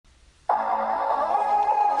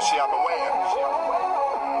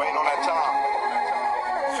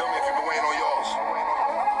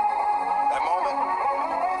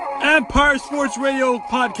Empire Sports Radio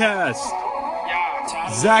podcast.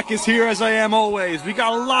 Zach is here as I am always. We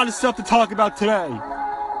got a lot of stuff to talk about today.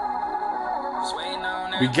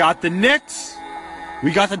 We got the Knicks. We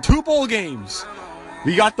got the two bowl games.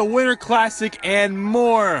 We got the Winter Classic and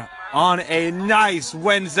more on a nice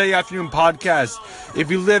Wednesday afternoon podcast. If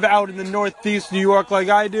you live out in the Northeast New York like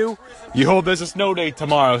I do, you hope there's a snow day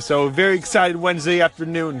tomorrow. So very excited Wednesday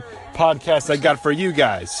afternoon podcast I got for you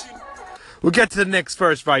guys. We'll get to the Knicks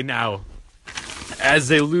first right now, as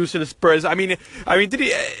they lose to the Spurs. I mean,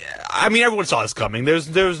 everyone saw this coming.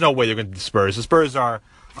 There's no way they're going to beat the Spurs. The Spurs are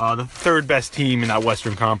the third best team in that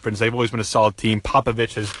Western Conference. They've always been a solid team.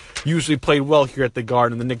 Popovich has usually played well here at the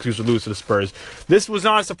Garden, and the Knicks usually lose to the Spurs. This was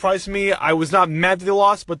not a surprise to me. I was not mad that they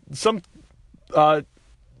lost, but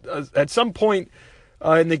at some point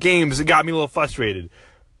in the games, it got me a little frustrated.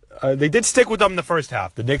 They did stick with them in the first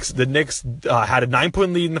half. The Knicks had a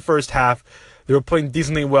 9-point lead in the first half. They were playing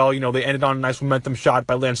decently well. You know, they ended on a nice momentum shot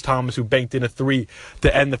by Lance Thomas, who banked in a three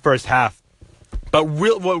to end the first half. But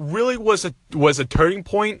what really was a turning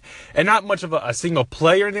point, and not much of a single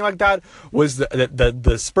play or anything like that, was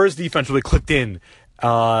the Spurs defense really clicked in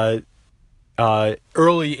early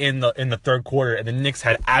in the third quarter, and the Knicks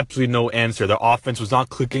had absolutely no answer. Their offense was not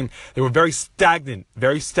clicking. They were very stagnant when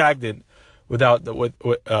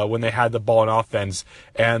they had the ball in offense,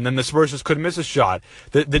 and then the Spurs just couldn't miss a shot.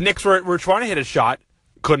 The Knicks were trying to hit a shot,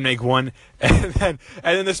 couldn't make one, and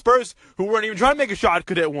then the Spurs, who weren't even trying to make a shot,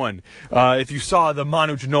 could hit one. If you saw the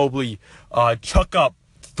Manu Ginobili chuck up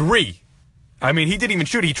three, I mean, he didn't even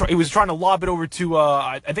shoot. He was trying to lob it over to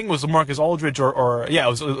I think it was LaMarcus Aldridge it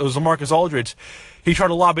was LaMarcus Aldridge. He tried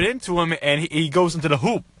to lob it into him, and he goes into the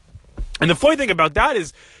hoop. And the funny thing about that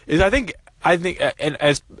is I think,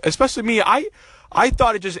 and especially me, I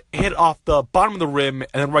thought it just hit off the bottom of the rim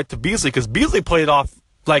and then right to Beasley, because Beasley played it off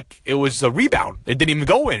like it was a rebound. It didn't even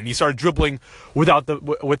go in, and he started dribbling with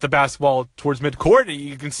the basketball towards midcourt. And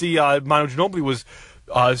you can see Manu Ginobili was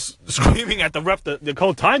screaming at the ref the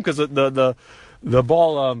whole time, because the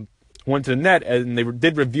ball went to the net, and they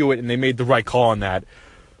did review it, and they made the right call on that.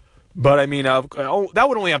 But I mean, that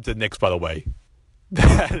would only happen to the Knicks, by the way.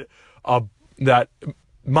 That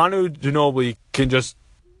Manu Ginobili can just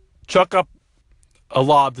chuck up a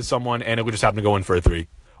lob to someone, and it would just happen to go in for a three.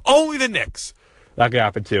 Only the Knicks. That could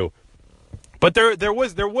happen too. But there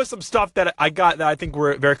was some stuff that I got that I think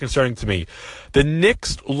were very concerning to me. The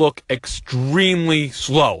Knicks look extremely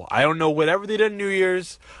slow. I don't know whatever they did on New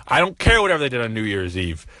Year's. I don't care whatever they did on New Year's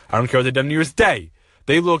Eve. I don't care what they did on New Year's Day.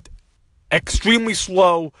 They looked extremely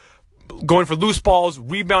slow, going for loose balls.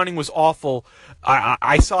 Rebounding was awful.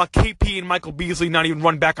 I saw KP and Michael Beasley not even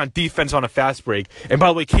run back on defense on a fast break. And by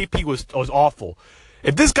the way, KP was awful.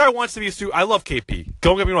 If this guy wants to be a student, I love KP.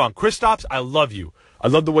 Don't get me wrong. Kristaps, I love you. I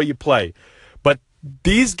love the way you play. But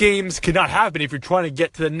these games cannot happen if you're trying to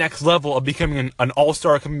get to the next level of becoming an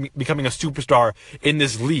all-star, becoming a superstar in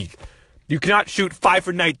this league. You cannot shoot 5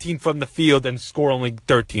 for 19 from the field and score only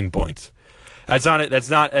 13 points. That's not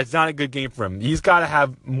a good game for him. He's got to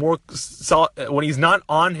have more solid. When he's not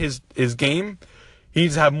on his game, he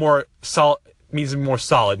needs to have more solid. Needs to be more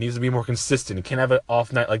solid. Needs to be more consistent. You can't have an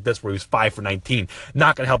off night like this where he's 5 for 19.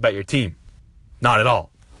 Not going to help out your team. Not at all.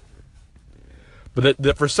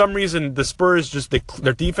 But for some reason, the Spurs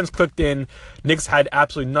their defense clicked in. Knicks had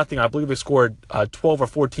absolutely nothing. I believe they scored 12 or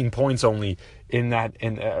 14 points only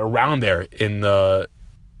around there in the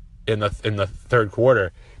third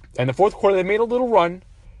quarter. And the fourth quarter, they made a little run.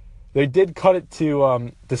 They did cut it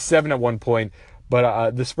to 7 at one point.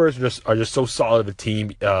 But the Spurs are just so solid of a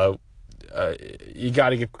team. You got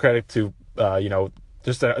to give credit to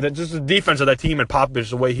just the defense of that team and Popovich,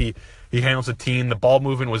 the way he handles the team. The ball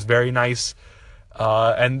movement was very nice,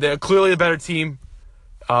 and they're clearly a better team.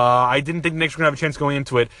 I didn't think the Knicks were gonna have a chance going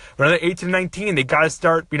into it. But another 18-19, they got to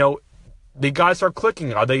start. They got to start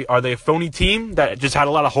clicking. Are they a phony team that just had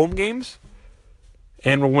a lot of home games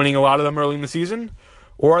and were winning a lot of them early in the season?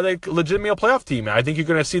 Or are they legitimately a playoff team? And I think you're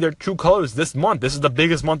going to see their true colors this month. This is the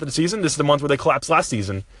biggest month of the season. This is the month where they collapsed last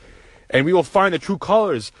season. And we will find the true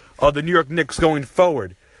colors of the New York Knicks going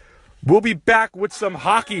forward. We'll be back with some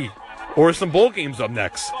hockey or some bowl games up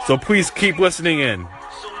next. So please keep listening in.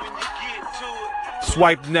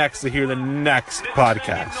 Swipe next to hear the next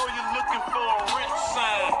podcast.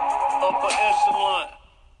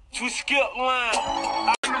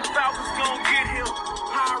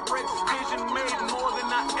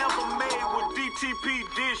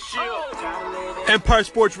 Empire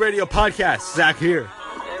Sports Radio podcast. Zach here.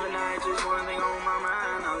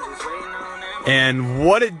 And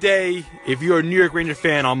what a day if you're a New York Ranger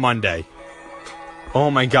fan on Monday. Oh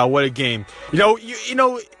my God, what a game!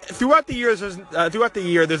 Throughout the years,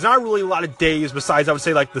 there's not really a lot of days besides, I would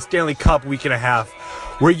say, like the Stanley Cup week and a half,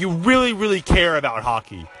 where you really, really care about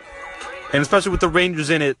hockey, and especially with the Rangers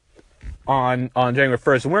in it on January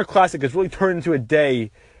 1st. The Winter Classic has really turned into a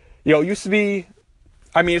day. It used to be,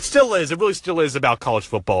 it still is. It really still is about college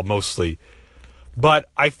football mostly. But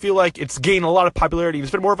I feel like it's gained a lot of popularity.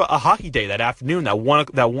 It's been more of a hockey day that afternoon, that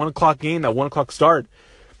 1 o'clock game, that 1 o'clock start.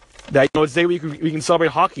 That it's a day we can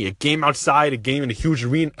celebrate hockey, a game outside, a game in a huge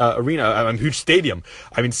huge stadium.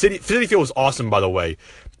 City Field was awesome, by the way.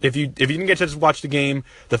 If you didn't get a chance to watch the game,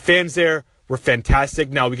 the fans there were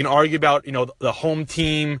fantastic. Now we can argue about the home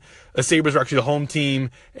team. The Sabres were actually the home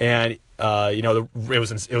team, and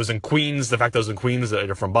it was in Queens. The fact that it was in Queens,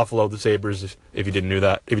 they're from Buffalo. The Sabres, if you didn't know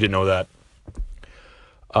that. If you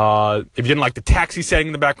didn't like the taxi setting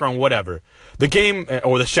in the background, whatever. The game,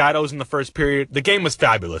 or the shadows in the first period, the game was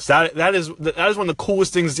fabulous. That is one of the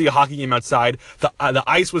coolest things to see a hockey game outside. The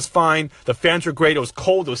ice was fine. The fans were great. It was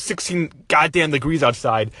cold. It was 16 goddamn degrees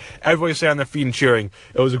outside. Everybody was sitting on their feet and cheering.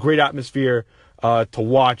 It was a great atmosphere to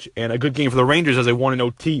watch, and a good game for the Rangers as they won in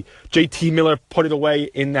OT. JT Miller put it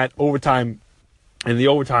away in that overtime. In the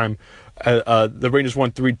overtime, the Rangers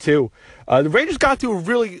won 3-2. The Rangers got to a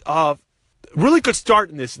really good start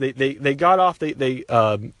in this. They got off. They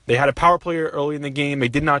had a power play early in the game. They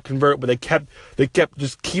did not convert, but they kept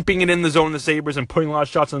just keeping it in the zone of the Sabres and putting a lot of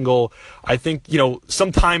shots on goal. I think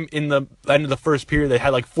sometime in the end of the first period they had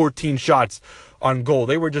like 14 shots on goal.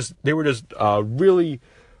 They were just really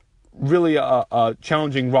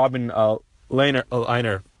challenging Robin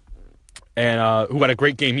Lehner, and who had a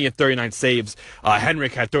great game. He had 39 saves.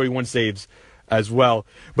 Henrik had 31 saves as well.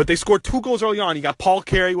 But they scored 2 goals early on. You got Paul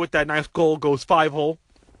Carey with that nice goal, goes 5-hole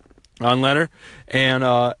on Leonard, and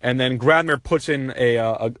then Grabner puts in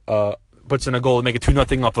a goal to make it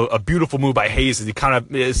 2-0 off a beautiful move by Hayes. He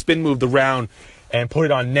kind of spin moved around and put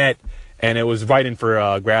it on net, and it was right in for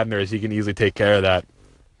Grabner, as he can easily take care of that.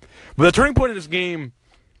 But the turning point of this game,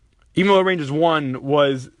 even though the Rangers won,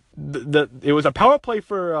 was it was a power play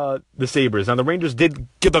for the Sabres. Now the Rangers did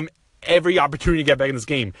give them every opportunity to get back in this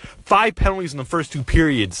game. 5 penalties in the first 2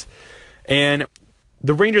 periods. And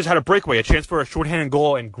the Rangers had a breakaway, a chance for a shorthanded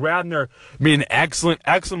goal, and Grabner made an excellent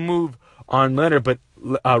move on Leonard, but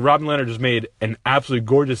Robin Leonard just made an absolutely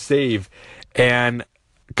gorgeous save. And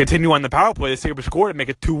continue on the power play, the Sabres scored and make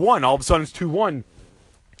it 2-1. All of a sudden it's 2-1.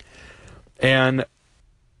 And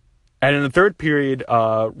in the third period,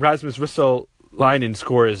 Rasmus Ristolainen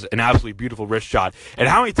scores an absolutely beautiful wrist shot. And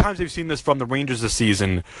how many times have you seen this from the Rangers this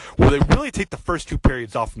season, where they really take the first 2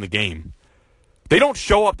 periods off from the game? They don't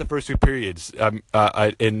show up the first 2 periods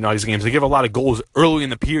in these games. They give a lot of goals early in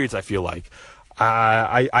the periods, I feel like.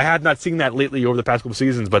 I have not seen that lately over the past couple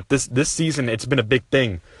seasons, but this season it's been a big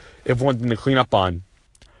thing. If one thing to clean up on.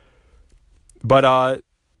 But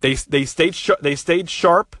they stayed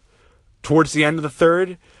sharp towards the end of the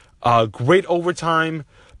third. Great overtime.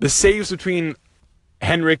 The saves between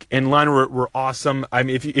Henrik and Leonard were awesome. I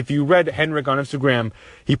mean, if you read Henrik on Instagram,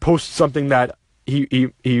 he posted something that he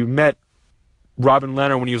met Robin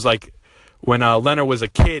Leonard when Leonard was a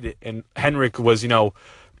kid, and Henrik was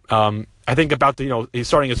I think about he's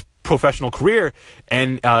starting his professional career,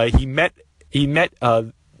 and he met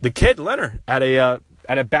the kid Leonard at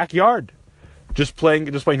a backyard, just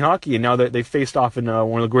playing hockey, and now they faced off in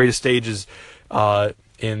one of the greatest stages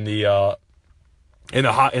in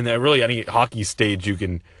really any hockey stage you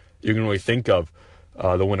can really think of,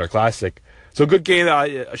 the Winter Classic. So good game.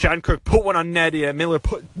 Shattenkirk put one on net. Miller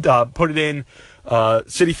put it in.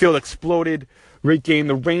 Citi Field exploded. Great game.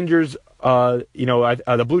 The Rangers,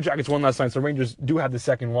 the Blue Jackets won last night, so the Rangers do have the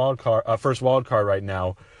first wild card right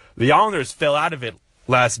now. The Islanders fell out of it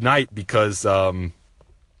last night because, was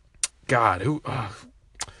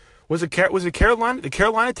it Carolina? Did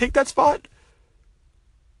Carolina take that spot?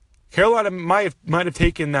 Carolina might have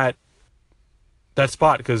taken that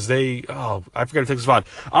spot because I forgot to take the spot.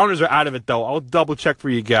 Islanders are out of it though. I'll double check for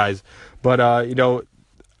you guys, but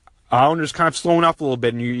Islanders kind of slowing up a little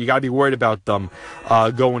bit, and you got to be worried about them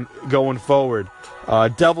going forward.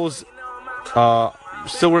 Devils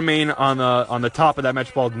still remain on the top of that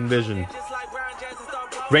Metropolitan Division.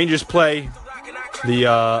 Rangers play the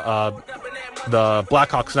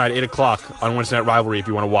Blackhawks tonight at 8 o'clock on Wednesday Night Rivalry. If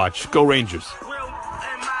you want to watch, go Rangers.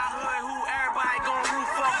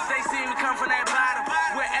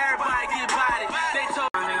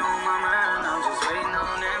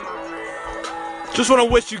 Just want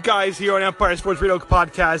to wish you guys here on Empire Sports Radio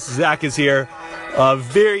Podcast, Zach is here. A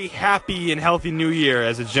very happy and healthy New Year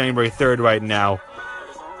as it's January 3rd right now.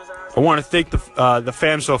 I want to thank the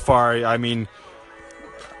fans so far. I mean,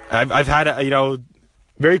 I've had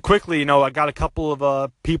very quickly, I got a couple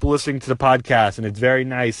of people listening to the podcast, and it's very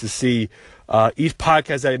nice to see each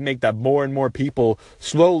podcast that I make that more and more people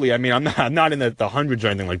slowly. I mean, I'm not in the hundreds or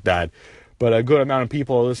anything like that, but a good amount of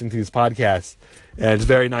people are listening to these podcasts, and it's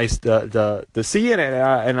very nice to see it.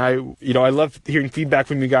 And I love hearing feedback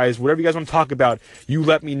from you guys. Whatever you guys want to talk about, you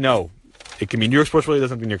let me know. It can be New York sports related,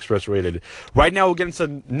 doesn't have to be New York sports related. Right now, we'll get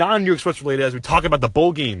into non-New York sports related as we talk about the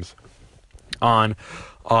bowl games on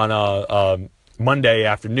Monday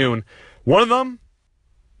afternoon. One of them,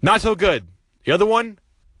 not so good. The other one,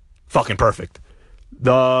 fucking perfect.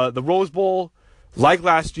 The Rose Bowl, like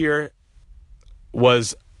last year,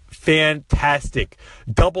 was fantastic.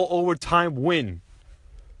 Double overtime win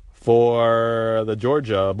for the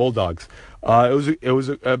Georgia Bulldogs.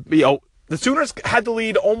 The Sooners had the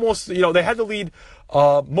lead almost, they had the lead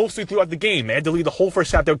mostly throughout the game. They had to lead the whole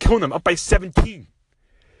first half. They were killing them, up by 17.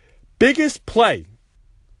 Biggest play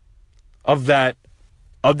of that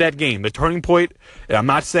game, the turning point. And I'm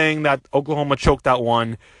not saying that Oklahoma choked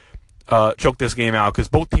this game out, because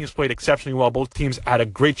both teams played exceptionally well. Both teams had a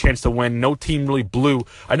great chance to win. No team really blew.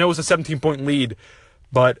 I know it was a 17-point lead,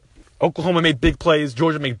 but Oklahoma made big plays.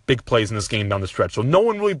 Georgia made big plays in this game down the stretch. So no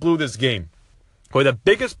one really blew this game. But the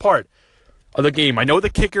biggest part of the game, I know the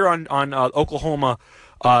kicker on Oklahoma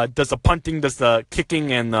does the punting, does the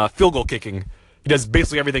kicking, and the field goal kicking. He does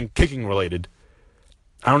basically everything kicking related.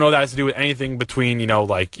 I don't know if that has to do with anything between,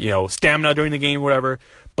 stamina during the game or whatever,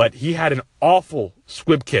 but he had an awful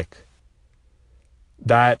squib kick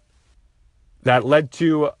that led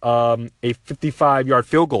to a 55-yard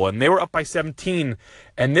field goal, and they were up by 17,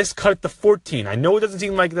 and this cut it to 14. I know it doesn't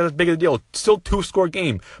seem like that's big of a deal. It's still a 2-score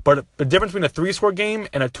game, but the difference between a 3-score game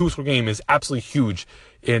and a 2-score game is absolutely huge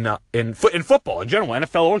in football in general,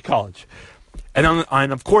 NFL or college. And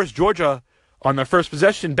of course, Georgia, on their first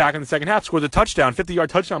possession back in the second half, scored a touchdown,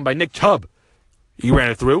 50-yard touchdown by Nick Chubb. He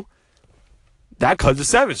ran it through. That cuts to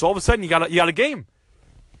 7. So all of a sudden, you got a game.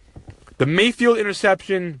 The Mayfield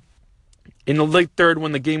interception in the late third,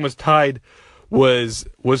 when the game was tied, was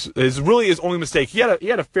really his only mistake. He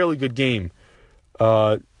had a fairly good game. He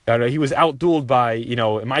was outdueled by,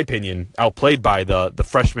 in my opinion, outplayed by the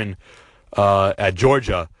freshman at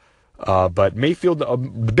Georgia. But Mayfield,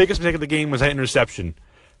 the biggest mistake of the game was that interception.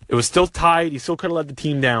 It was still tied. He still could have let the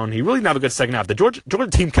team down. He really didn't have a good second half. The Georgia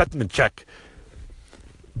team kept him in check.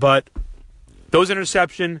 But those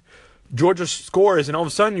interception, Georgia scores, and all of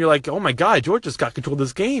a sudden you're like, oh my God, Georgia's got control of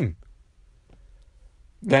this game.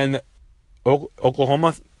 Then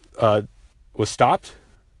Oklahoma was stopped,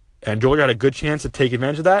 and Georgia had a good chance to take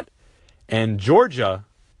advantage of that, and Georgia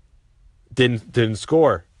didn't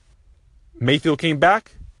score. Mayfield came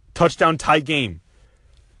back, touchdown, tie game.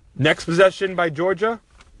 Next possession by Georgia,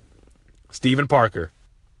 Stephen Parker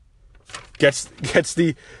causes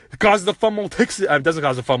the fumble, doesn't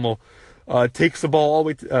cause a fumble, takes the ball all the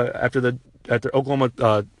way after Oklahoma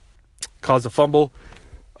caused a fumble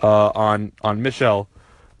on Michel.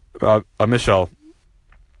 Oklahoma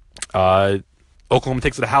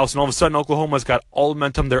takes it to the house, and all of a sudden Oklahoma's got all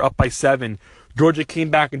momentum. They're up by 7. Georgia came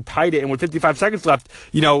back and tied it, and with 55 seconds left,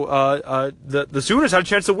 the Sooners had a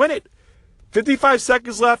chance to win it. 55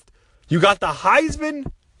 seconds left. You got the Heisman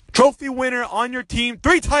Trophy winner on your team.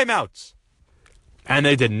 3 timeouts. And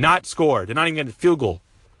they did not score. Did not even get a field goal.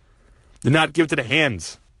 Did not give it to the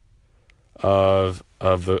hands of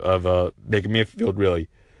Baker Mayfield, really.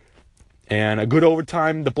 And a good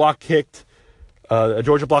overtime. The block kicked.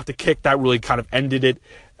 Georgia blocked the kick. That really kind of ended it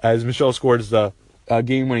as Michel scored the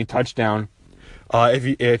game-winning touchdown.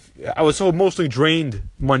 If I was so emotionally drained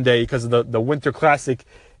Monday because of the Winter Classic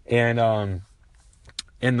and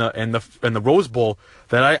in the Rose Bowl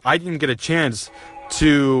that I didn't get a chance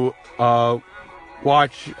to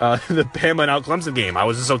watch the Bama and Clemson game. I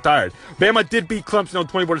was just so tired. Bama did beat Clemson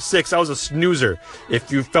 24-6. That was a snoozer.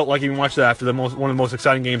 If you felt like you watched that after one of the most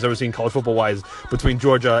exciting games I've ever seen college football wise between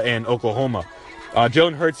Georgia and Oklahoma.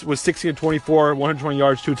 Jalen Hurts was 16-24, 120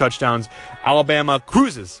 yards, 2 touchdowns. Alabama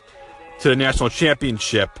cruises to the national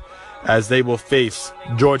championship as they will face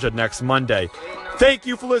Georgia next Monday. Thank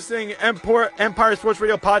you for listening, Empire Sports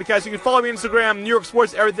Radio Podcast. You can follow me on Instagram, New York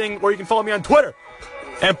Sports Everything, or you can follow me on Twitter,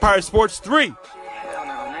 Empire Sports 3.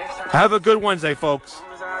 Have a good Wednesday, folks.